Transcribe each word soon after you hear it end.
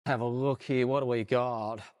have a look here. What do we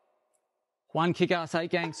got? One KickAss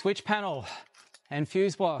 8-gang switch panel and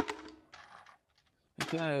fuse block.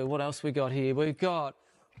 Okay, what else we got here? We've got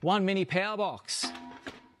one mini power box.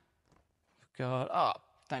 We've got,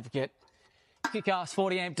 don't forget, KickAss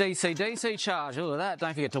 40A DCDC charge. Look at that.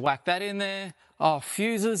 Don't forget to whack that in there. Oh,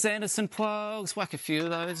 fuses, Anderson plugs. Whack a few of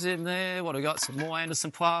those in there. What do we got? Some more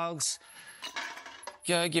Anderson plugs.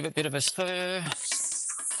 Go, give it a bit of a stir.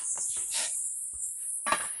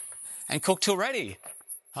 And cook till ready.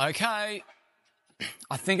 Okay.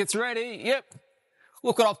 I think it's ready. Yep.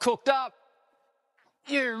 Look what I've cooked up.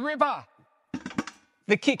 You ripper.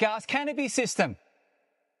 The KickAss Canopy System.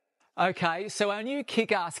 Okay, so our new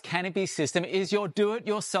KickAss Canopy System is your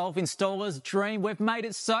do-it-yourself installer's dream. We've made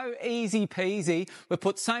it so easy peasy. We've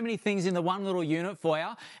put so many things in the one little unit for you.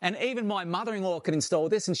 And even my mother-in-law can install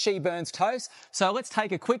this and she burns toast. So let's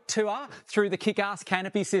take a quick tour through the KickAss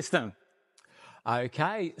Canopy System.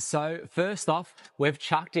 Okay, so first off, we've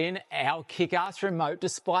chucked in our KickAss remote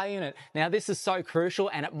display unit. Now this is so crucial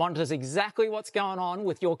and it monitors exactly what's going on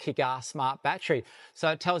with your KickAss smart battery. So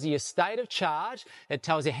it tells you your state of charge, it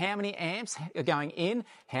tells you how many amps are going in,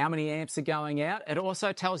 how many amps are going out. It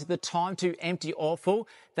also tells you the time to empty or full.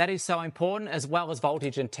 That is so important, as well as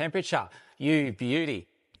voltage and temperature. You beauty.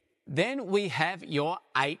 Then we have your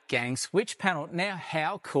 8-gang switch panel. Now,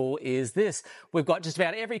 how cool is this? We've got just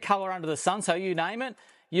about every color under the sun, so you name it,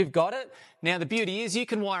 you've got it. Now, the beauty is you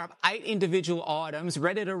can wire up 8 individual items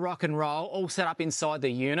ready to rock and roll, all set up inside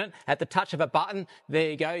the unit. At the touch of a button,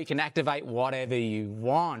 there you go, you can activate whatever you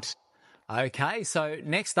want. Okay, so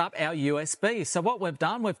next up, our USB. So what we've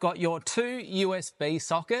done, we've got your 2 USB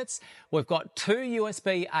sockets. We've got 2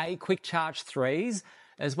 USB-A quick charge 3s,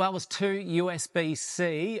 as well as 2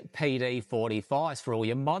 USB-C PD45s for all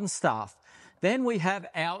your modern stuff. Then we have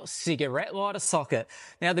our cigarette lighter socket.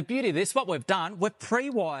 Now the beauty of this, what we've done, we've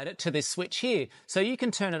pre-wired it to this switch here. So you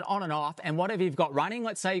can turn it on and off, and whatever you've got running,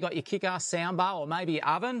 let's say you've got your KickAss soundbar or maybe your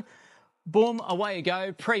oven, boom, away you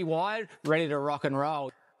go, pre-wired, ready to rock and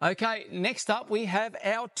roll. Okay, next up we have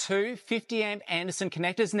our 2 50-amp Anderson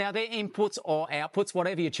connectors. Now they're inputs or outputs,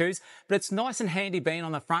 whatever you choose, but it's nice and handy being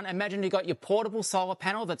on the front. Imagine you've got your portable solar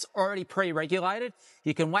panel that's already pre-regulated.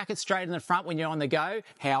 You can whack it straight in the front when you're on the go.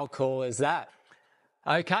 How cool is that?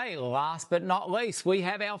 Okay, last but not least, we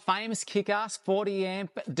have our famous KickAss 40-amp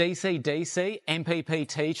DC-DC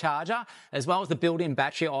MPPT charger, as well as the built-in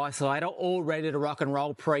battery isolator, all ready to rock and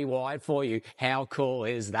roll pre-wired for you. How cool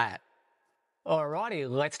is that? Alrighty,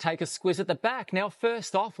 let's take a squiz at the back. Now,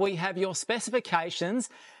 first off, we have your specifications,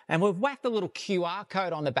 and we've whacked the little QR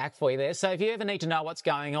code on the back for you there. So if you ever need to know what's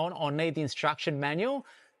going on or need the instruction manual,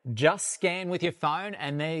 just scan with your phone,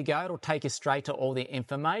 and there you go. It'll take you straight to all the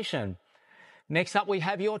information. Next up, we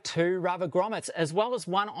have your 2 rubber grommets, as well as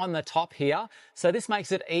one on the top here. So this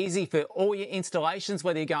makes it easy for all your installations,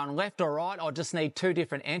 whether you're going left or right, or just need 2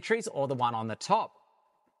 different entries, or the one on the top.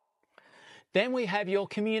 Then we have your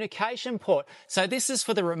communication port. So this is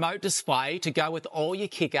for the remote display to go with all your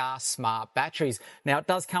KickAss smart batteries. Now it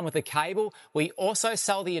does come with a cable. We also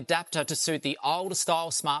sell the adapter to suit the older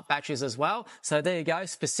style smart batteries as well. So there you go,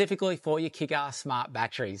 specifically for your KickAss smart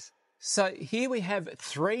batteries. So here we have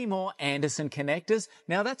 3 more Anderson connectors.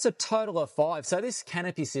 Now that's a total of 5. So this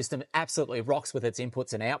Canopy system absolutely rocks with its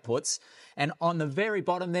inputs and outputs. And on the very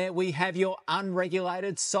bottom there, we have your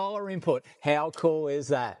unregulated solar input. How cool is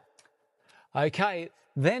that? Okay,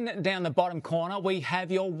 then down the bottom corner, we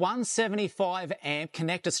have your 175 amp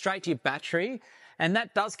connector straight to your battery. And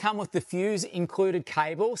that does come with the fuse included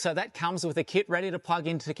cable. So that comes with a kit ready to plug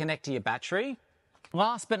in to connect to your battery.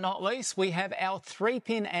 Last but not least, we have our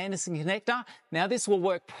 3-pin Anderson connector. Now this will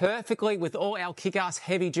work perfectly with all our KickAss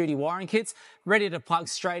heavy duty wiring kits, ready to plug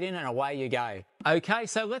straight in and away you go. Okay,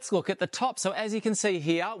 so let's look at the top. So as you can see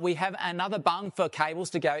here, we have another bung for cables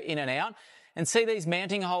to go in and out. And see these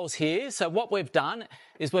mounting holes here? So what we've done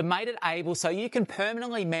is we've made it able so you can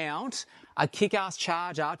permanently mount a KickAss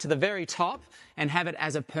charger to the very top and have it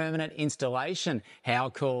as a permanent installation. How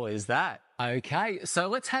cool is that? Okay, so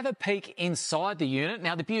let's have a peek inside the unit.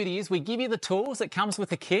 Now the beauty is we give you the tools that comes with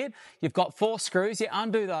the kit. You've got 4 screws, you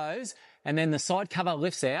undo those, and then the side cover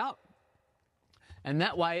lifts out. And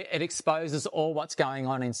that way it exposes all what's going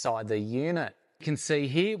on inside the unit. You can see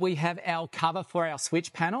here we have our cover for our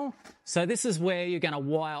switch panel. So this is where you're going to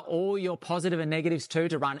wire all your positive and negatives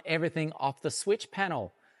to run everything off the switch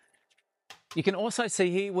panel. You can also see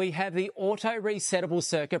here we have the auto resettable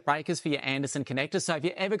circuit breakers for your Anderson connector. So if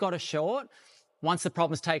you ever got a short, once the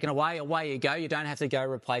problem's taken away, away you go. You don't have to go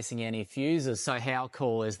replacing any fuses. So how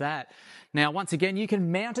cool is that? Now, once again, you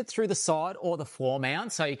can mount it through the side or the floor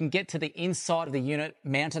mount. So you can get to the inside of the unit,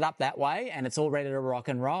 mount it up that way, and it's all ready to rock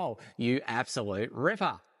and roll. You absolute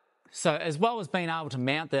ripper. So as well as being able to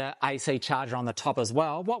mount the AC charger on the top as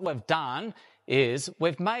well, what we've done is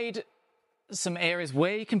we've made some areas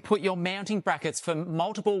where you can put your mounting brackets for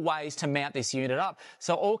multiple ways to mount this unit up.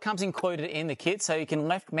 So all comes included in the kit, so you can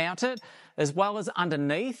left mount it as well as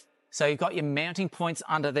underneath. So you've got your mounting points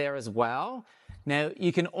under there as well. Now,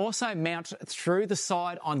 you can also mount through the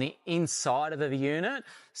side on the inside of the unit.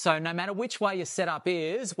 So no matter which way your setup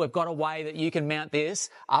is, we've got a way that you can mount this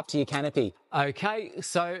up to your canopy. Okay,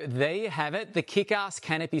 so there you have it, the KickAss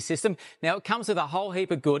Canopy System. Now, it comes with a whole heap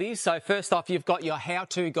of goodies. So first off, you've got your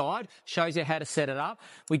how-to guide, shows you how to set it up.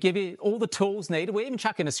 We give you all the tools needed. We even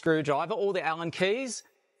chuck in a screwdriver, all the Allen keys.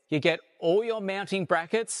 You get all your mounting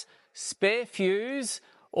brackets, spare fuse,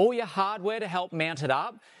 all your hardware to help mount it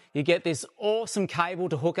up. You get this awesome cable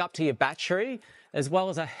to hook up to your battery, as well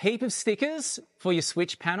as a heap of stickers for your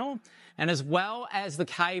switch panel, and as well as the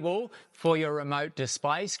cable for your remote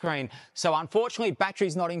display screen. So unfortunately,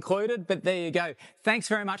 battery's not included, but there you go. Thanks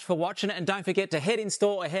very much for watching it, and don't forget to head in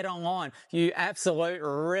store or head online. You absolute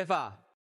ripper.